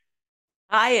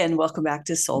Hi, and welcome back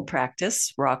to Soul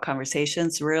Practice, Raw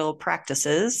Conversations, Real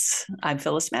Practices. I'm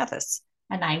Phyllis Mathis.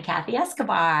 And I'm Kathy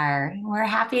Escobar. We're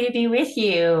happy to be with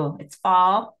you. It's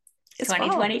fall It's fall.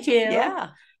 2022. Yeah.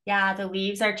 Yeah, the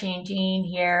leaves are changing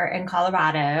here in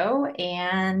Colorado.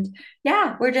 And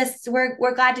yeah, we're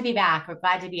glad to be back. We're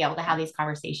glad to be able to have these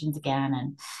conversations again.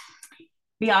 And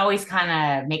we always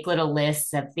kind of make little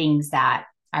lists of things that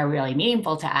are really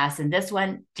meaningful to us. And this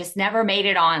one just never made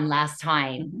it on last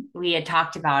time. Mhm. We had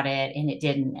talked about it and it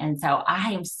didn't. And so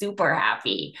I am super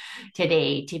happy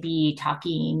today to be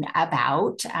talking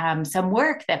about some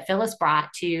work that Phyllis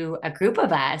brought to a group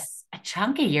of us a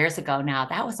chunk of years ago now.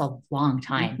 That was a long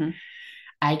time. Mhm.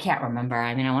 I can't remember.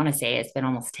 I mean, I want to say it's been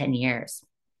almost 10 years.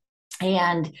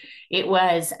 And it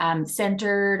was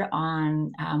centered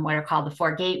on what are called the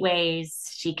four gateways.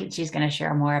 She's going to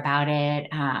share more about it,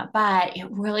 but it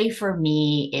really for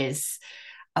me is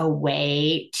a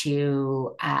way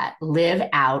to live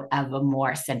out of a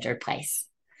more centered place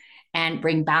and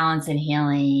bring balance and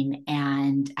healing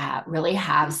and really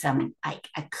have some like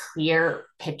a clear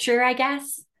picture, I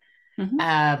guess, Mhm.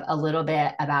 of a little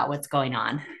bit about what's going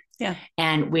on Yeah.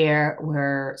 and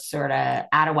we're sort of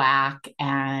out of whack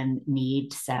and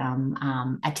need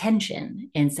some attention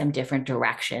in some different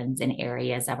directions and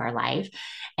areas of our life.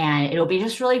 And it'll be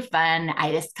just really fun.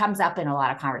 This comes up in a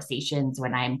lot of conversations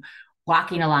when I'm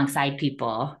walking alongside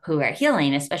people who are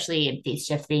healing, especially in these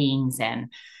shift things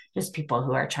and just people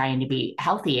who are trying to be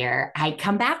healthier. I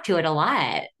come back to it a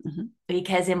lot Mhm.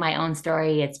 because in my own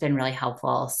story, it's been really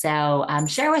helpful. So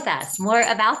share with us more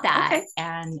about that Okay.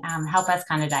 and help us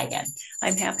kind of dive in.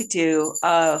 I'm happy to.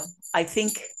 I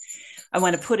think I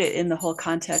want to put it in the whole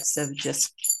context of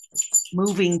just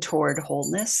moving toward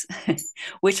wholeness,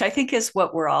 which I think is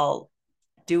what we're all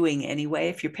doing anyway,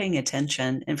 if you're paying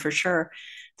attention. And for sure,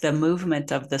 the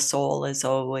movement of the soul is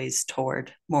always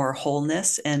toward more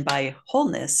wholeness. And by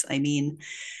wholeness, I mean,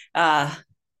 uh,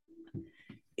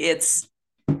 it's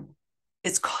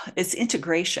it's it's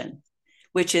integration,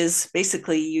 which is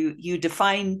basically you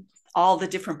define all the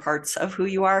different parts of who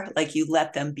you are, like you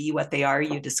let them be what they are,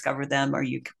 you discover them or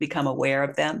you become aware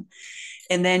of them,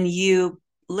 and then you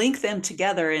link them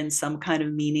together in some kind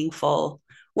of meaningful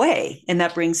way, and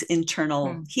that brings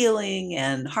internal Hmm. healing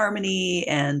and harmony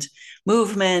and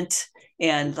movement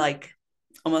and like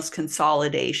almost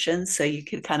consolidation, so you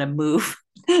can kind of move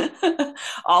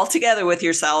all together with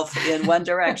yourself in one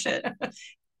direction.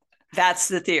 That's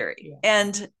the theory. Yeah.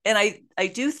 And I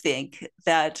do think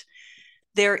that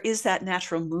there is that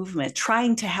natural movement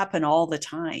trying to happen all the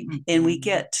time, and we Mhm.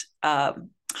 get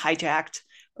hijacked,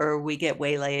 or we get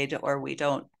waylaid, or we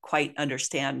don't quite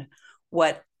understand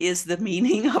what is the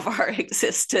meaning of our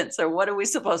existence, or what are we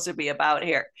supposed to be about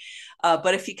here.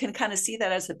 But if you can kind of see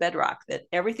that as a bedrock, that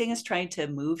everything is trying to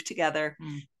move together,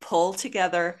 Mm. pull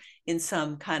together in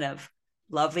some kind of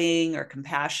loving or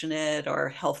compassionate or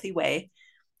healthy way,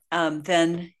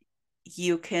 then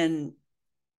you can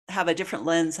have a different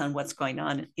lens on what's going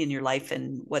on in your life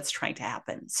and what's trying to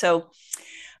happen. So,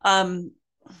 um,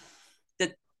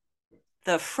 the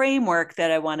the framework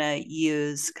that I want to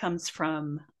use comes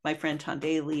from my friend Tom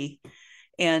Daly,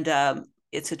 and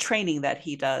it's a training that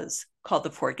he does called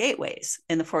the Four Gateways.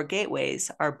 And the Four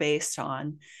Gateways are based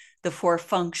on the four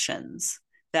functions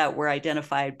that were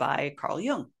identified by Carl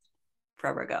Jung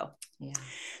forever ago. Yeah.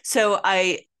 So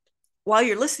I while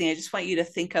you're listening, I just want you to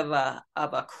think of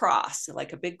a cross,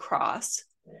 like a big cross,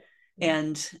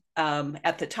 and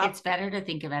at the It's top, better to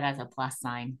think of it as a plus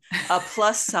sign. a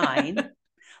plus sign,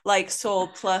 like soul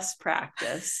plus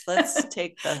practice. Let's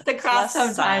take the The cross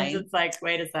plus sometimes sign. it's like,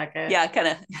 wait a second. Yeah, kind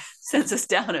of sends us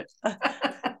down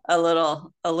a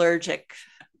little allergic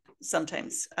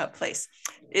sometimes place.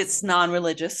 It's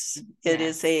non-religious. It Yeah.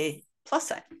 is a plus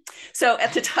sign. So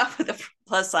at the top of the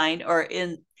plus sign, or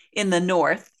in the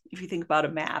north, if you think about a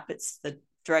map, it's the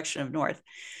direction of north.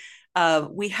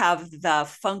 We have the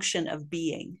function of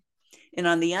being. And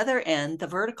on the other end, the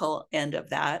vertical end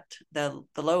of that, the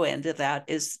low end of that,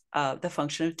 is the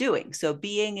function of doing. So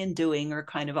being and doing are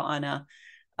kind of on a,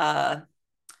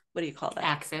 what do you call that?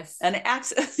 Axis. An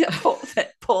axis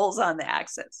that pulls on the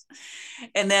axis.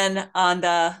 And then on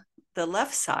the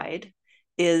left side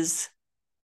is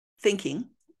thinking,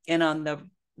 and on the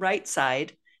right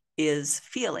side is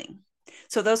feeling.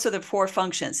 So those are the four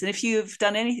functions. And if you've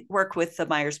done any work with the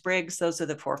Myers-Briggs, those are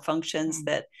the four functions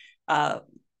Mm. uh,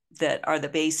 that are the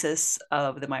basis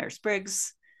of the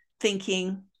Myers-Briggs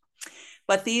thinking.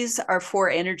 But these are four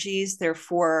energies. They're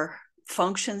four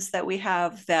functions that we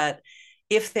have that,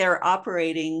 if they're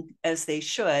operating as they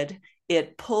should,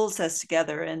 it pulls us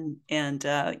together and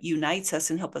unites us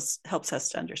and helps us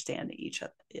to understand each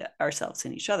other, ourselves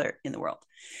and each other in the world.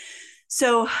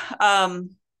 So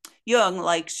Jung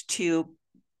liked to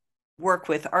work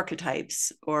with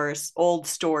archetypes or old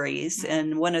stories,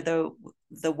 and one of the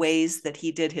ways that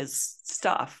he did his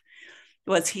stuff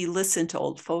was he listened to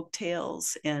old folk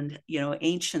tales and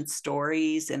ancient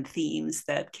stories and themes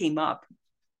that came up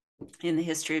in the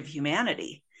history of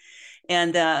humanity.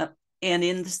 And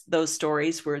in those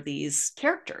stories were these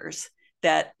characters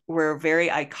that were very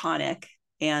iconic,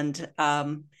 and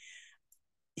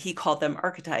he called them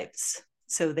archetypes.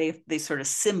 So they sort of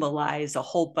symbolize a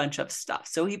whole bunch of stuff.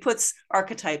 So he puts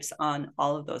archetypes on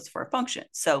all of those four functions.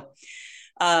 So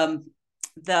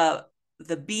the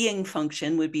being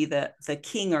function would be the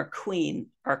king or queen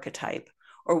archetype,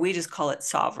 or we just call it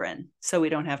sovereign. So we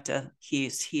don't have to he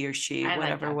or she,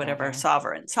 whatever.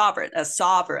 Sovereign. A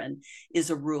sovereign is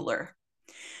a ruler.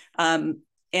 And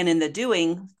in the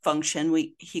doing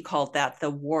function, he called that the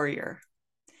warrior.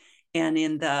 And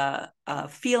in the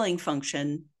feeling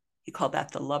function, he called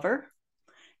that the lover.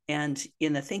 And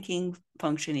in the thinking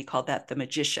function, he called that the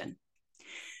magician.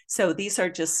 So these are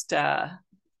just,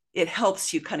 it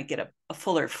helps you kind of get a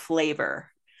fuller flavor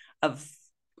of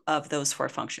those four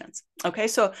functions. Okay,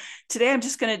 so today I'm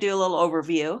just going to do a little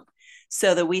overview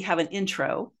so that we have an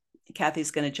intro.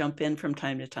 Kathy's going to jump in from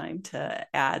time to time to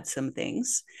add some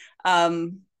things.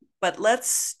 But let's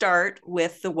start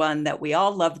with the one that we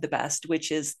all love the best,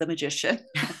 which is the magician.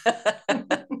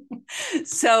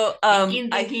 So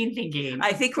thinking.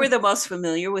 I think we're the most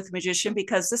familiar with magician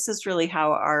because this is really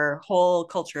how our whole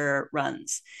culture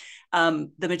runs. The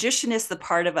magician is the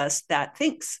part of us that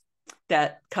thinks,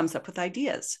 that comes up with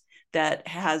ideas, that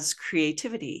has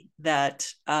creativity,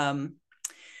 that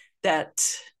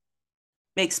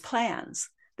makes plans,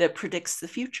 that predicts the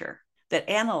future, that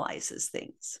analyzes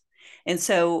things. And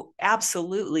so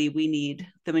absolutely we need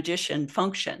the magician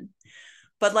function.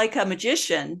 But like a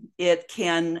magician, it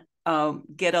can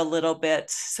get a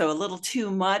little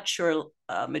too much, or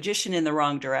a magician in the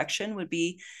wrong direction would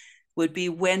be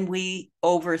when we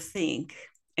overthink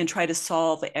and try to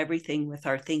solve everything with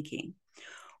our thinking,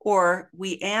 or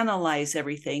we analyze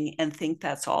everything and think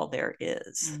that's all there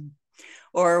is,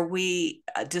 or we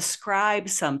describe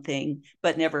something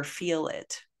but never feel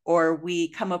it, or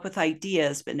we come up with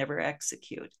ideas but never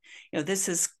execute. This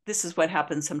is what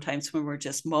happens sometimes when we're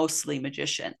just mostly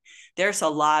magician. There's a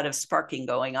lot of sparking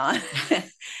going on,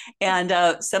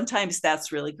 and sometimes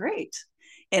that's really great,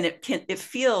 and it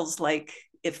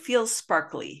feels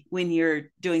sparkly when you're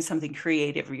doing something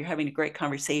creative, or you're having a great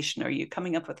conversation, or you're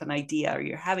coming up with an idea, or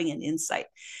you're having an insight.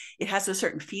 It has a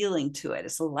certain feeling to it.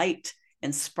 It's light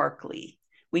and sparkly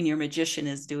when your magician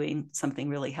is doing something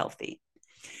really healthy.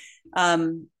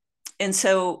 And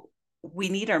so we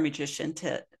need our magician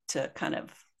to kind of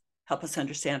help us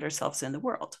understand ourselves in the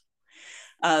world.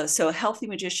 So a healthy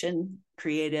magician,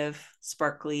 creative,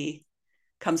 sparkly,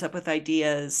 comes up with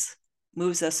ideas,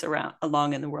 moves us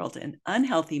along in the world. An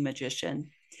unhealthy magician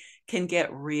can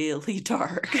get really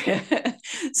dark.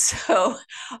 So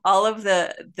all of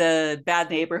the bad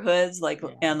neighborhoods, like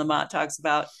Anne Lamott talks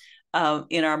about,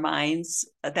 in our minds,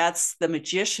 that's the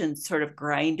magician sort of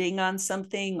grinding on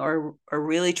something, or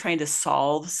really trying to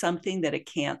solve something that it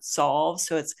can't solve.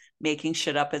 So it's making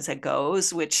shit up as it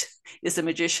goes, which is a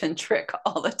magician trick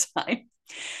all the time.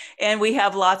 And we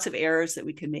have lots of errors that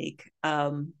we can make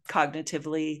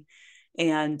cognitively,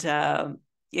 and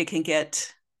it can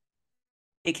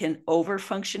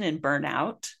overfunction and burn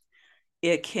out.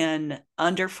 It can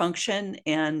underfunction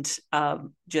and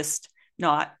just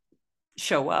not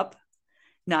show up,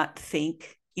 not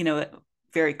think,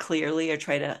 very clearly, or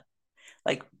try to,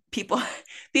 like, people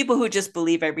who just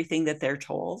believe everything that they're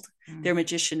told. Their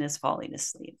magician is falling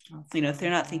asleep. If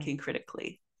they're not thinking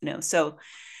critically. So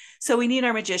we need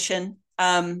our magician.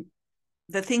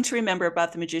 The thing to remember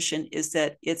about the magician is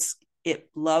that it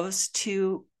loves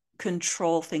to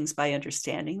control things by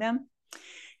understanding them,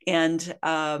 and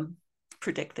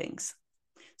predict things.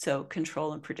 So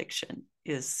control and prediction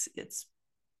is its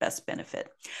best benefit.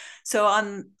 So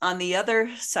on the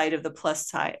other side of the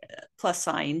plus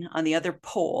sign, on the other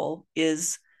pole,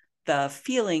 is the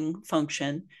feeling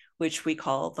function, which we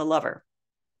call the lover.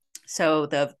 So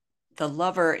the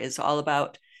lover is all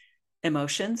about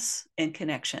emotions and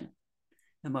connection.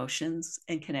 Emotions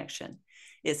and connection.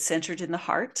 It's centered in the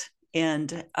heart,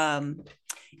 and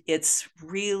it's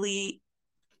really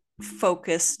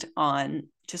focused on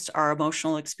just our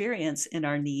emotional experience and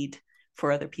our need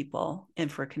for other people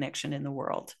and for connection in the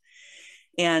world.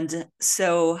 And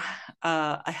so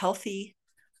a healthy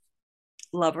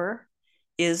lover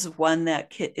is one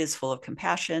that is full of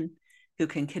compassion, who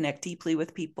can connect deeply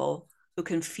with people, who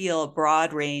can feel a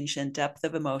broad range and depth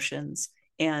of emotions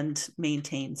and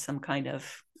maintain some kind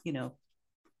of,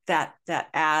 that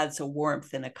adds a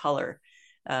warmth and a color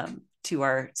to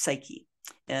our psyche.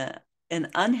 An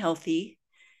unhealthy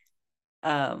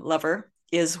lover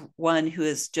is one who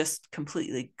is just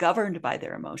completely governed by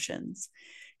their emotions,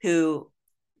 who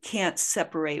can't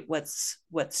separate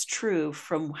what's true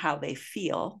from how they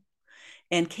feel,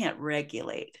 and can't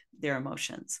regulate their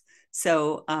emotions.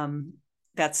 So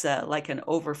that's like an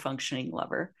over-functioning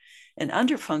lover. An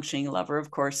under-functioning lover, of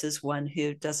course, is one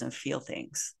who doesn't feel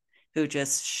things, who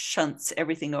just shunts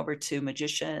everything over to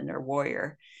magician or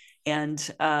warrior, and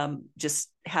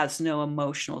just has no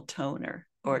emotional tone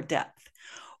or depth,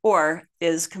 or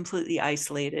is completely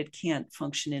isolated, can't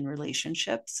function in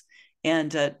relationships,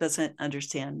 and doesn't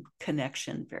understand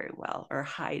connection very well, or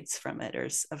hides from it, or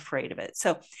is afraid of it.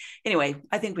 So anyway,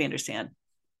 I think we understand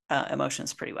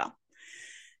emotions pretty well.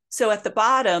 So at the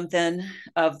bottom then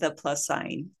of the plus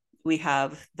sign, we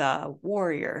have the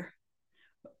warrior,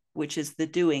 which is the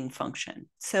doing function.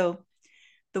 So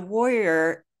the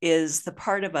warrior is the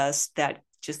part of us that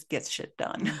just gets shit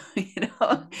done,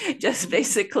 just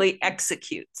basically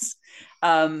executes.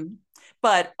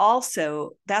 But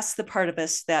also, that's the part of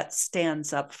us that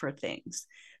stands up for things,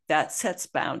 that sets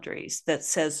boundaries, that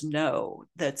says no,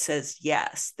 that says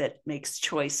yes, that makes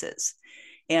choices,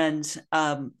 and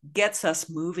gets us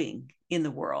moving in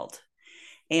the world.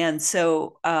 And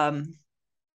so a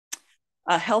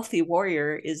healthy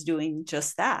warrior is doing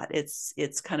just that.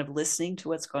 It's kind of listening to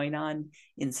what's going on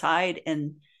inside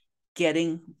and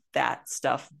getting that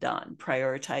stuff done,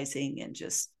 prioritizing and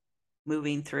just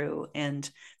moving through and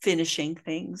finishing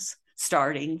things,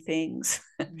 starting things.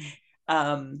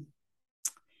 That's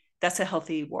a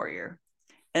healthy warrior.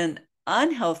 An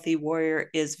unhealthy warrior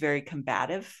is very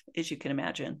combative, as you can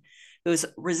imagine, who's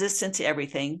resistant to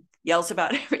everything, yells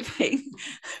about everything,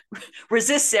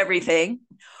 resists everything,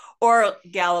 or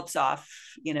gallops off,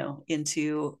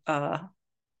 into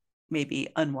maybe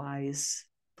unwise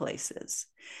places.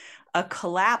 A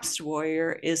collapsed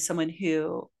warrior is someone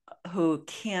who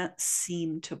can't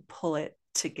seem to pull it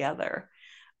together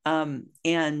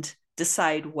and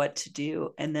decide what to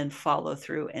do and then follow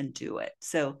through and do it.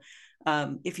 So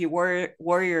if your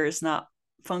warrior is not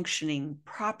functioning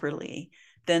properly,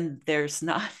 then there's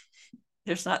not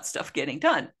stuff getting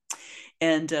done.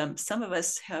 And some of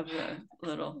us have a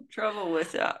little trouble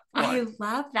with that one. I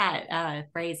love that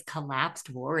phrase, collapsed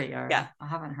warrior. Yeah. I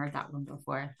haven't heard that one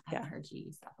before. I haven't heard you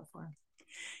use that before.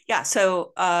 Yeah.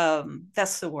 So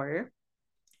that's the warrior.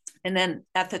 And then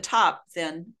at the top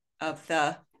then of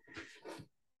the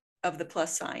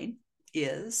plus sign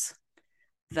is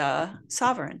the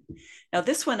sovereign. Now,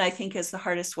 this one I think is the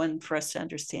hardest one for us to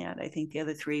understand. I think the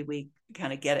other three, we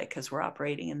kind of get it because we're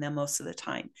operating in them most of the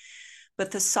time.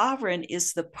 But the sovereign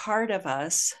is the part of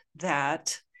us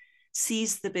that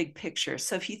sees the big picture.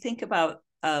 So if you think about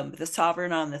the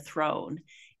sovereign on the throne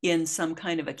in some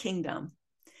kind of a kingdom,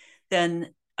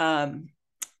 then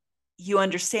you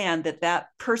understand that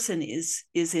person is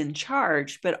in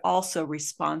charge, but also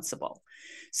responsible.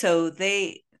 So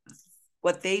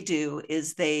what they do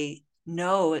is they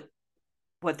know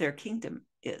what their kingdom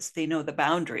is. They know the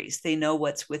boundaries. They know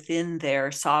what's within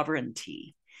their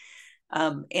sovereignty.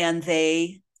 And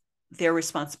their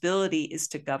responsibility is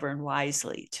to govern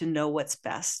wisely, to know what's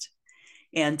best,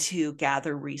 and to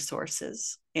gather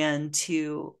resources, and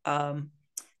to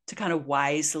kind of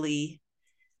wisely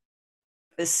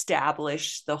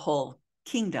establish the whole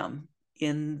kingdom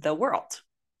in the world,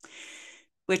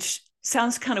 which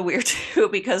sounds kind of weird too,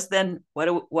 because then what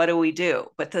do we do?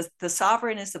 But the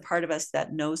sovereign is the part of us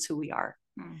that knows who we are.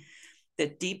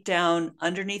 That deep down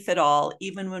underneath it all,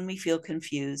 even when we feel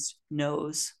confused,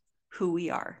 knows who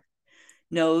we are,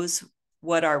 knows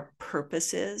what our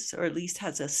purpose is, or at least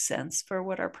has a sense for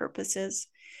what our purpose is,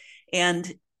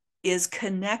 and is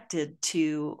connected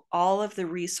to all of the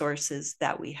resources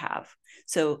that we have.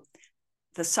 So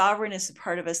the sovereign is a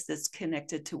part of us that's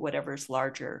connected to whatever's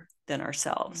larger than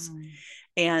ourselves,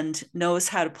 and knows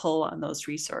how to pull on those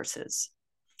resources.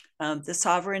 The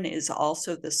sovereign is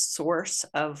also the source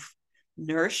of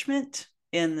nourishment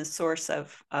and the source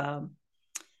of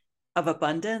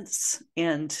abundance.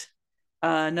 And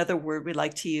another word we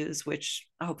like to use, which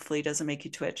hopefully doesn't make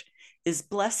you twitch, is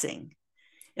blessing.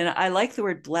 And I like the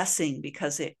word blessing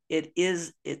because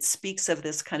it speaks of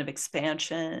this kind of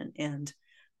expansion and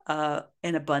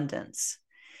abundance.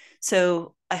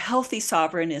 So a healthy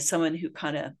sovereign is someone who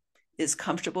kind of is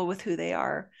comfortable with who they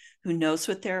are, who knows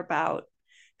what they're about,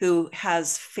 who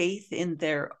has faith in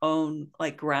their own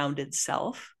like grounded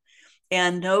self,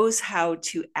 and knows how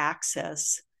to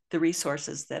access the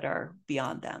resources that are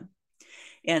beyond them.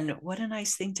 And what a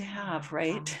nice thing to have,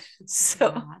 right? Gosh, So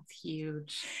that's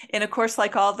huge. And of course,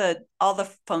 like all the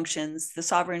functions, the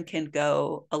sovereign can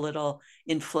go a little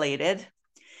inflated.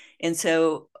 And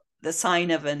so the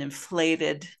sign of an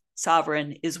inflated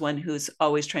sovereign is one who's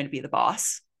always trying to be the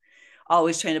boss,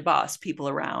 always trying to boss people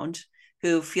around,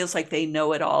 who feels like they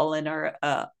know it all and are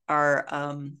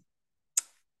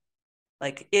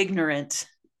like ignorant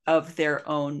of their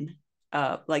own,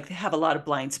 like they have a lot of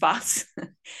blind spots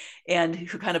and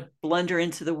who kind of blunder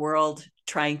into the world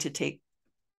trying to take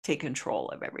control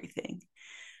of everything.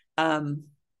 Karen,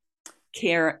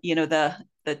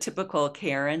 the typical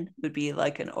Karen would be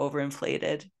like an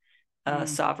overinflated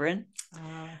sovereign.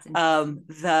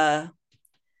 The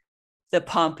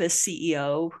pompous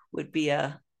CEO would be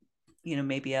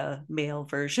maybe a male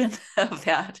version of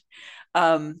that.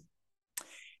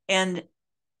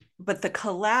 But the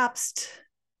collapsed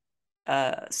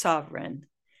sovereign,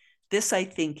 this I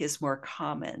think is more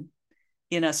common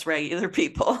in us regular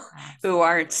people who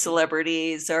aren't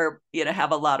celebrities or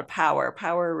have a lot of power.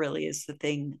 Power really is the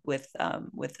thing with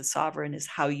the sovereign, is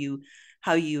how you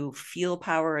feel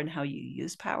power and how you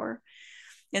use power.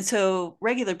 And so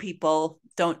regular people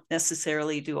don't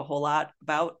necessarily do a whole lot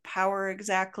about power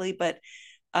exactly, but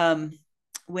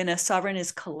when a sovereign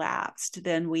is collapsed,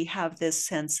 then we have this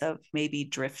sense of maybe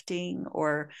drifting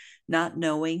or not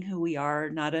knowing who we are,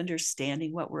 not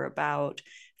understanding what we're about,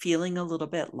 feeling a little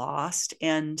bit lost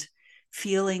and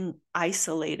feeling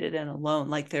isolated and alone,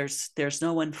 like there's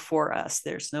no one for us,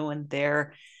 there's no one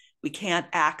there. We can't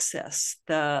access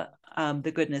the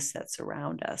goodness that's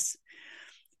around us.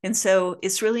 And so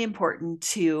it's really important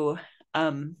to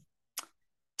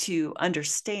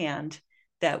understand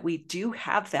that we do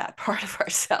have that part of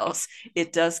ourselves.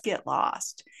 It does get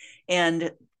lost.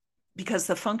 And because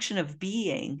the function of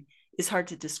being is hard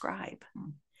to describe.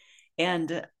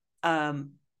 And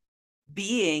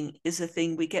being is a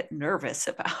thing we get nervous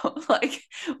about. Like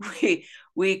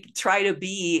we try to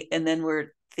be, and then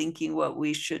we're thinking what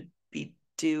we should be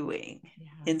doing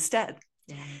instead.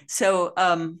 Yeah. So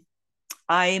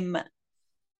I'm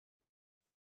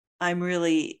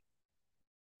really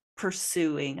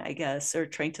pursuing, I guess, or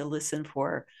trying to listen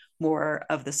for more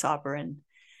of the sovereign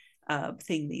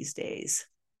thing these days.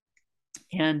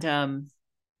 And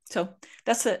so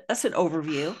that's an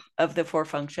overview of the 4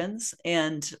 functions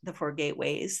and the 4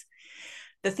 gateways.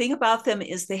 The thing about them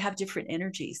is they have different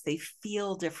energies. They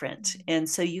feel different. And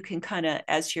so you can kind of,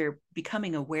 as you're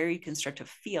becoming aware, you can start to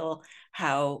feel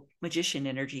how magician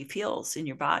energy feels in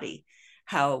your body,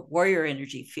 how warrior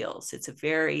energy feels. It's a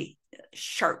very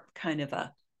sharp kind of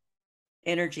a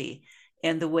energy.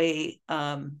 And the way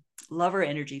lover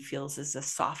energy feels is a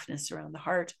softness around the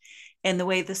heart. And the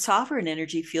way the sovereign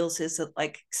energy feels is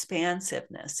like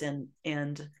expansiveness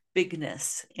and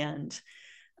bigness and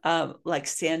like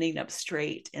standing up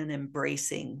straight and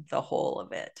embracing the whole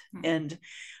of it. Mm-hmm. And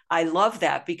I love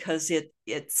that because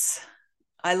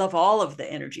I love all of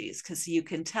the energies, because you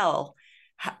can tell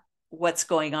what's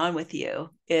going on with you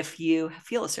if you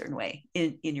feel a certain way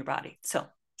in your body. So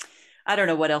I don't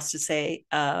know what else to say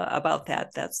about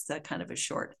that. That's the kind of a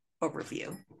short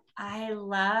overview. I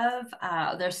love,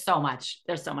 there's so much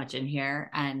in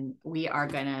here, and we are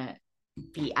going to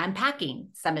be unpacking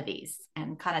some of these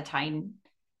and kind of tying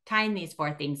these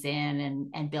 4 things in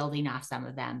and building off some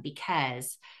of them,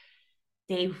 because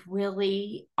they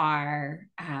really are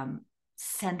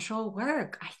central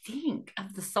work, I think,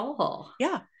 of the soul.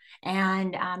 Yeah.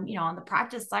 And, on the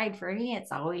practice side, for me,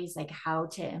 it's always like how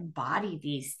to embody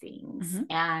these things. Mm-hmm.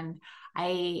 And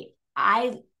I,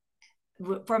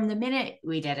 from the minute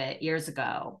we did it years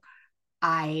ago,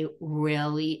 I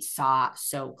really saw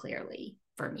so clearly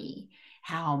for me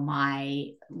how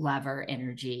my lover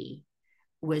energy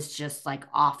was just like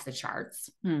off the charts.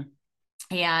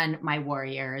 And my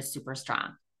warrior is super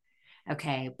strong.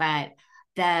 Okay. But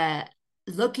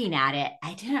looking at it,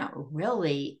 I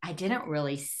didn't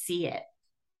really see it.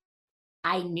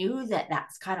 I knew that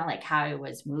that's kind of like how I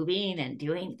was moving and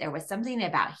doing. There was something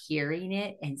about hearing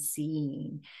it and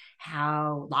seeing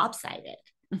how lopsided,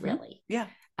 mm-hmm. really,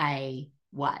 I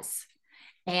was.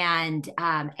 And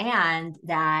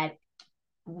that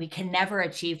we can never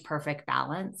achieve perfect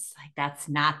balance. Like, that's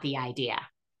not the idea.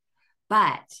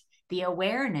 But the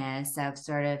awareness of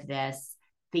sort of this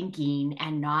thinking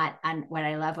and what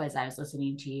I love was I was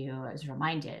listening to you, I was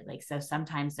reminded, like, so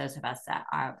sometimes those of us that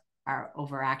are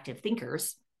overactive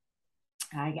thinkers,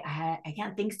 I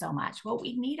can't think so much. Well,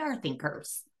 we need our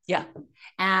thinkers. Yeah.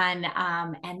 And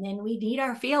then we need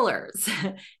our feelers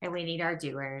and we need our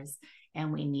doers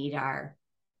and we need our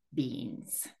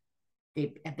beings.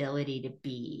 the ability to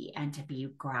be and to be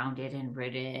grounded and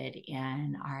rooted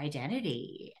in our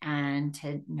identity and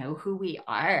to know who we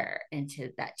are. And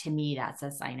to me, that's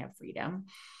a sign of freedom.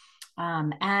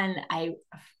 And I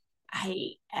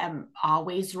am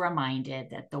always reminded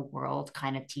that the world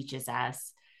kind of teaches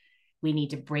us we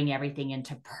need to bring everything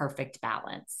into perfect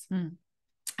balance. Mm.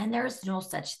 And there's no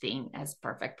such thing as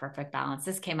perfect balance.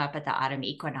 This came up at the autumn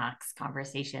equinox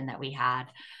conversation that we had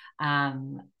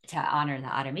to honor the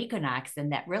autumn equinox,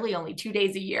 and that really only 2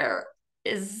 days a year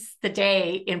is the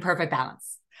day in perfect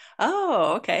balance.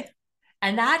 Oh, okay.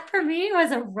 And that for me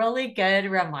was a really good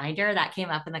reminder that came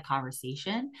up in the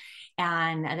conversation.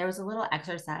 And there was a little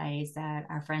exercise that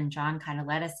our friend John kind of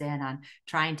led us in on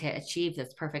trying to achieve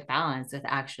this perfect balance with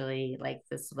actually like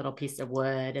this little piece of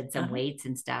wood and some weights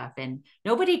and stuff. And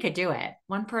nobody could do it.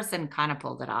 One person kind of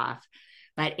pulled it off,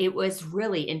 but it was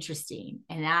really interesting.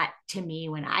 And that to me,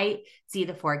 when I see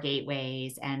the four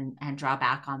gateways and draw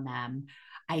back on them,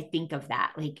 I think of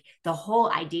that. Like the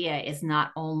whole idea is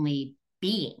not only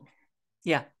being.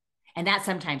 Yeah. And that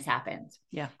sometimes happens.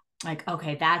 Yeah. Like,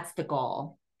 okay, that's the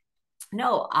goal.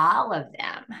 No, all of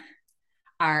them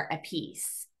are a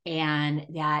piece. And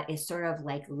that is sort of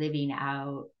like living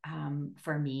out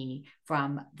for me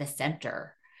from the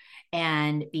center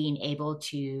and being able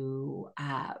to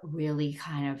really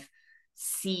kind of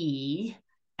see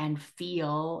and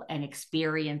feel and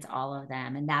experience all of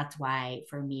them. And that's why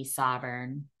for me,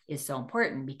 sovereign is so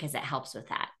important because it helps with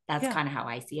that. That's kind of how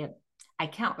I see it. I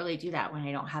can't really do that when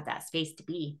I don't have that space to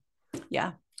be.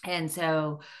 Yeah. And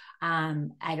so I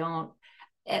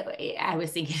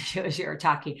was thinking as you were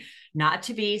talking, not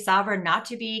to be sovereign, not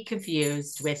to be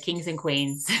confused with kings and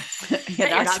queens. You're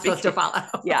not supposed to follow.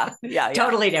 Yeah.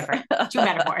 Totally different. Two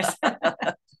metaphors.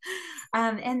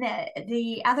 And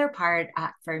the other part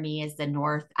for me is the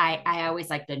north. I always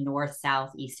like the north,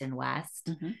 south, east, and west,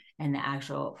 and the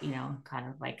actual, kind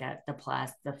of like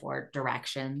the four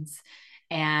directions.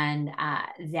 And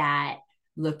that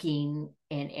looking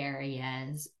in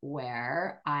areas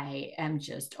where I am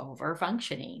just over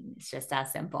functioning. It's just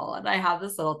that simple. And I have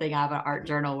this little thing, I have an art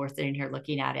journal. We're sitting here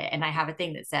looking at it. And I have a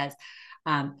thing that says,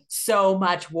 so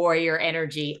much warrior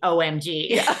energy, OMG.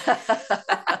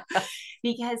 Yeah.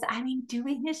 Because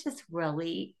doing this is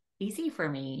really easy for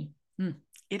me.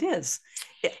 It is.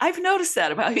 I've noticed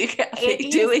that about you, Kathy.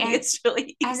 It's really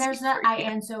easy. And there's not,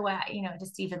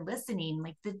 just even listening,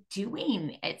 like the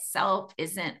doing itself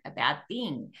isn't a bad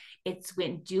thing. It's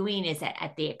when doing is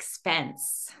at the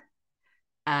expense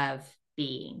of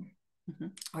being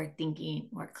or thinking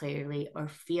more clearly or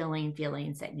feeling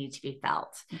feelings that need to be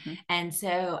felt. And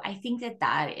so I think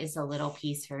that is a little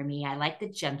piece for me. I like the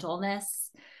gentleness.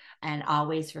 And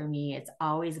always for me, it's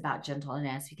always about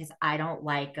gentleness because I don't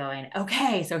like going,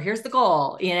 okay, so here's the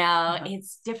goal.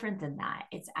 It's different than that.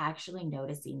 It's actually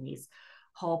noticing these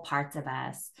whole parts of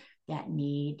us that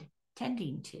need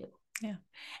tending to. Yeah.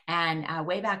 And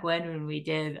way back when we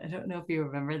did, I don't know if you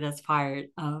remember this part,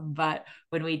 but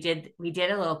when we did a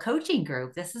little coaching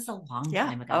group, this is a long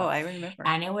time ago. Oh, I remember.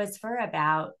 And it was for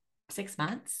about 6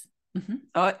 months.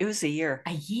 Oh, it was a year.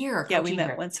 A year. Yeah, we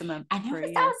met once a month.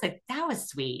 And that was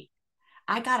sweet.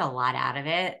 I got a lot out of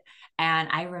it. And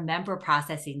I remember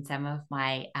processing some of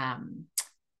my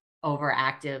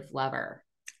overactive lover.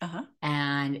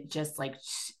 And just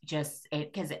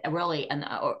because really in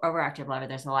the overactive lover,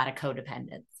 there's a lot of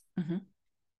codependence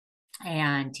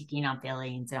and taking on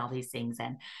feelings and all these things.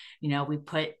 And,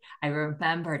 I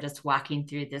remember just walking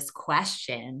through this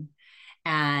question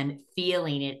and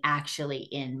feeling it actually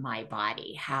in my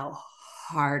body, how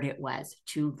hard it was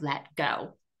to let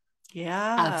go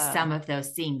of some of those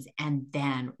things and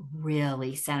then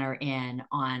really center in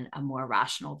on a more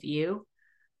rational view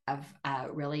of a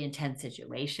really intense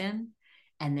situation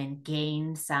and then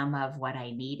gain some of what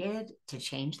I needed to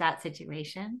change that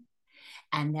situation.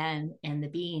 And then the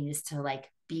being is to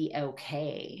be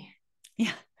okay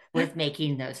with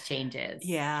making those changes.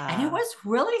 Yeah. And it was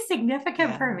really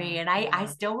significant for me. And I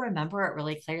still remember it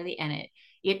really clearly. And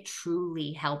it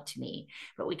truly helped me.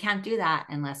 But we can't do that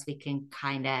unless we can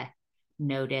kind of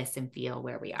notice and feel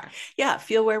where we are. Yeah,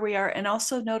 feel where we are and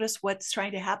also notice what's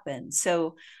trying to happen.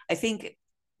 So I think,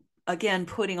 again,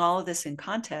 putting all of this in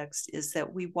context is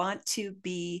that we want to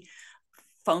be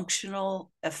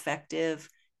functional, effective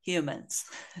humans.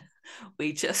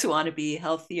 We just want to be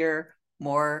healthier,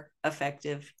 more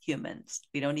effective humans.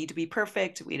 We don't need to be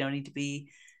perfect. We don't need to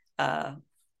be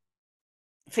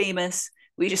famous.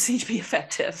 We just need to be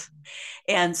effective.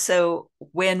 And so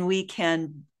when we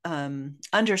can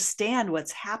understand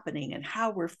what's happening and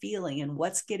how we're feeling and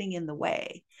what's getting in the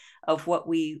way of what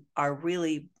we are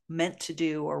really meant to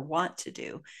do or want to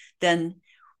do, then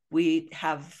we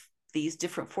have these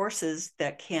different forces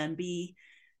that can be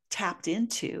tapped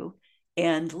into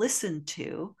and listened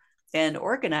to and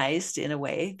organized in a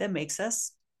way that makes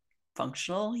us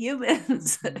functional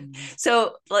humans. Mm-hmm.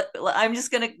 So I'm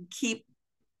just going to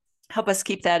help us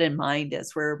keep that in mind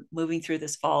as we're moving through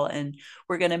this fall. And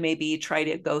we're going to maybe try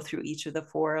to go through each of the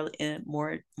 4 in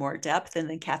more depth. And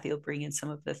then Kathy will bring in some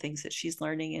of the things that she's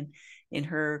learning in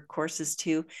her courses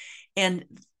too. And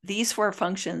these 4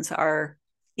 functions are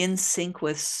in sync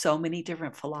with so many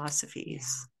different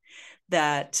philosophies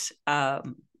that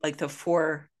like the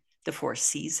four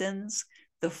seasons,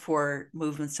 the 4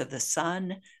 movements of the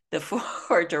sun, the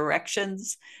 4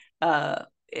 directions.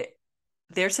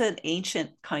 There's an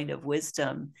ancient kind of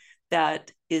wisdom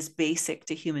that is basic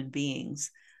to human beings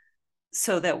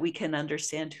so that we can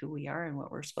understand who we are and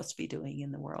what we're supposed to be doing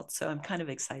in the world. So I'm kind of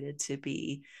excited to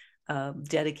be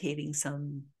dedicating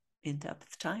some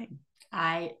in-depth time.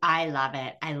 I love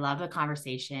it. I love the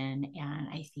conversation. And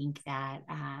I think that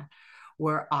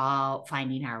we're all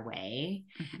finding our way,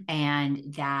 mm-hmm.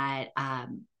 and that,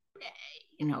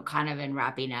 kind of in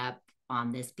wrapping up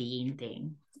on this being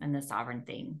thing and the sovereign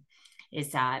thing,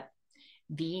 is that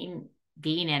being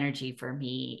energy for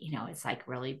me, it's like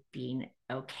really being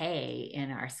okay in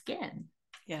our skin.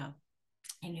 Yeah.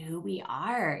 And who we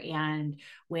are. And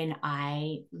when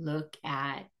I look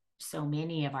at so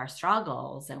many of our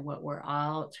struggles and what we're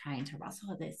all trying to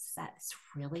wrestle with, that's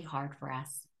really hard for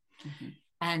us. Mm-hmm.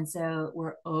 And so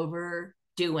we're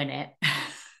overdoing it.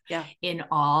 Yeah. In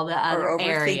all the other or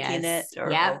overthinking areas. it,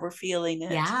 or overfeeling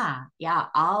it. Yeah.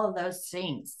 All of those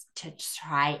things to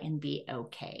try and be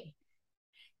okay.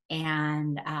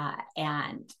 And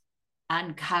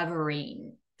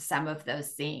uncovering some of those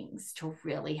things to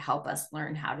really help us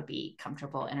learn how to be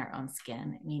comfortable in our own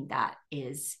skin. I mean, that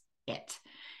is it.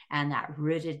 And that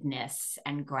rootedness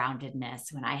and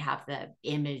groundedness, when I have the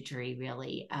imagery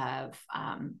really of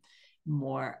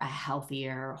more a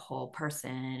healthier whole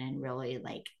person, and really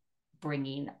like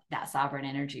bringing that sovereign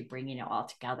energy, bringing it all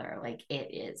together, like it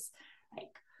is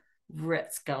like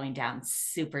roots going down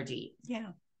super deep. Yeah.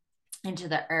 Into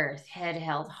the earth, head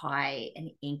held high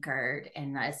and anchored,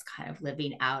 and us kind of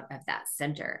living out of that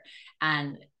center.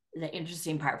 And the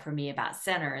interesting part for me about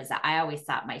center is that I always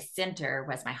thought my center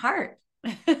was my heart.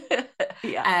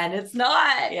 Yeah. And it's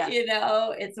not. Yeah.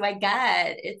 It's my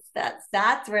gut.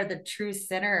 That's where the true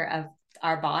center of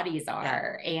our bodies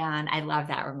are. Yeah. And I love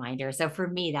that reminder. So for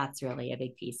me, that's really a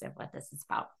big piece of what this is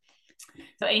about.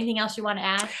 So anything else you want to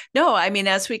add? No, I mean,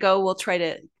 as we go, we'll try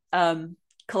to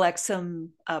collect some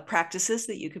practices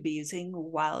that you could be using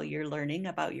while you're learning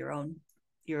about your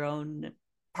own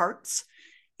parts.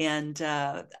 And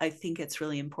I think it's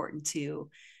really important to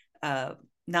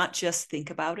not just think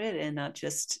about it and not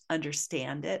just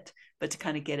understand it, but to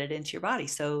kind of get it into your body.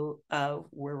 So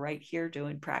we're right here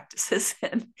doing practices,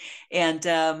 and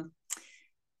I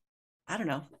don't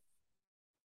know.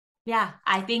 Yeah,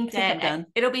 I think that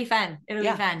it'll be fun. It'll be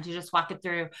fun to just walk it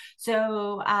through.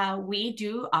 So we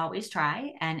do always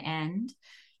try and end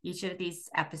each of these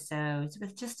episodes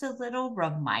with just a little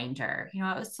reminder.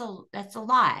 It's a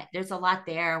lot. There's a lot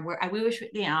there. We wish,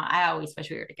 I always wish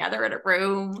we were together in a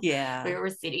room. Yeah, we were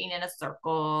sitting in a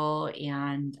circle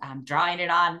and drawing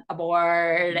it on a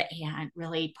board and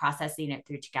really processing it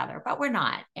through together. But we're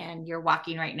not. And you're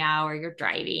walking right now, or you're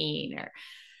driving, or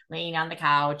laying on the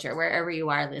couch, or wherever you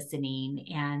are listening.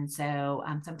 And so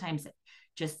sometimes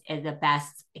just the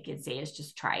best I can say is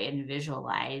just try and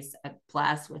visualize a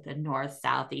plus with a north,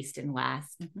 south, east, and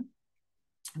west, mm-hmm.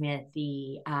 with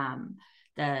the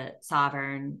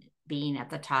sovereign being at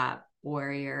the top,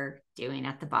 warrior doing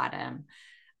at the bottom,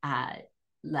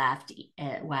 left,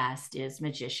 west is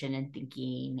magician and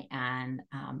thinking, and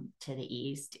to the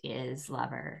east is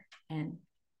lover and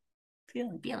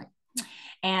feeling.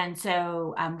 And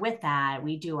so with that,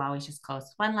 we do always just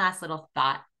close one last little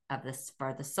thought of this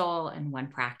for the soul and one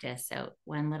practice. So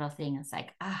one little thing is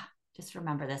like, just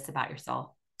remember this about your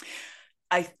soul.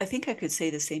 I think I could say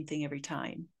the same thing every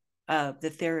time,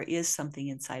 that there is something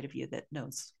inside of you that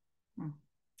knows.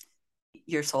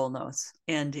 Your soul knows,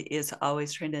 and is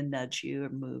always trying to nudge you or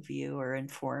move you or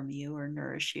inform you or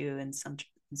nourish you in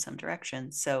some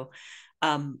direction. So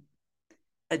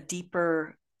a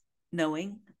deeper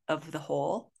knowing of the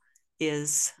whole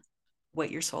is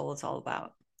what your soul is all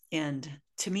about. And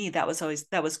to me, that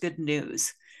was good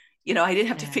news. I didn't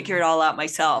have to figure it all out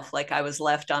myself. Like I was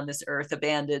left on this earth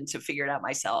abandoned to figure it out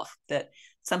myself, that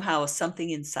somehow something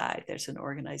inside, there's an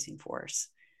organizing force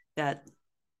that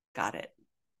got it.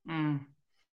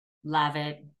 Love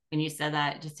it. When you said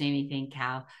that, it just made me think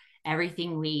how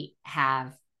everything we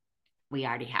have, we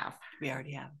already have. We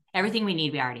already have. Everything we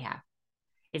need, we already have.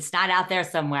 It's not out there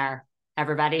somewhere,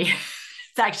 everybody.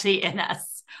 It's actually in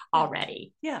us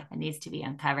already. Yeah. It needs to be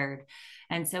uncovered.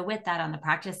 And so with that on the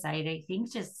practice side, I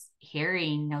think just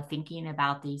hearing, thinking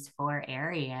about these 4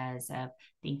 areas of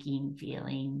thinking,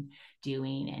 feeling,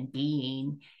 doing, and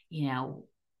being,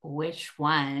 which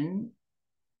one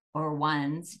or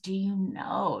ones do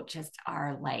just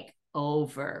are like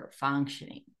over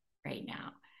functioning right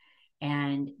now?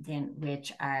 And then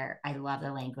which are, I love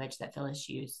the language that Phyllis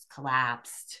used,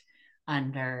 collapsed,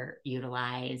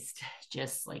 underutilized,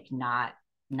 just like not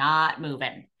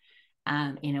moving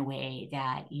in a way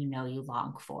that you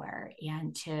long for,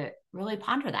 and to really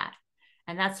ponder that.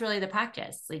 And that's really the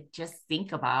practice. Like, just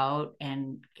think about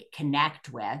and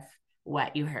connect with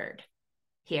what you heard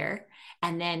here,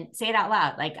 and then say it out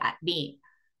loud, like me.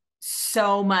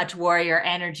 So much warrior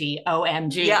energy.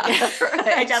 OMG. Yeah,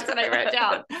 right. That's what I wrote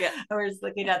down. Yeah. I was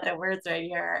looking at the words right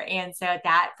here. And so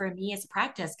that for me is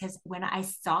practice, because when I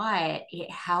saw it, it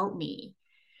helped me.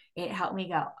 It helped me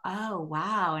go, oh,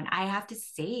 wow. And I have to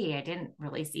say, I didn't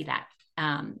really see that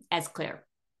as clear.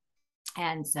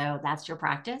 And so that's your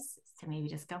practice, to maybe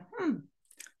just go,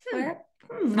 where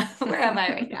am I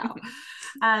right now?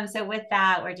 So with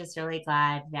that, we're just really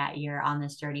glad that you're on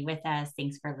this journey with us.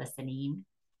 Thanks for listening.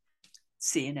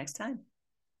 See you next time.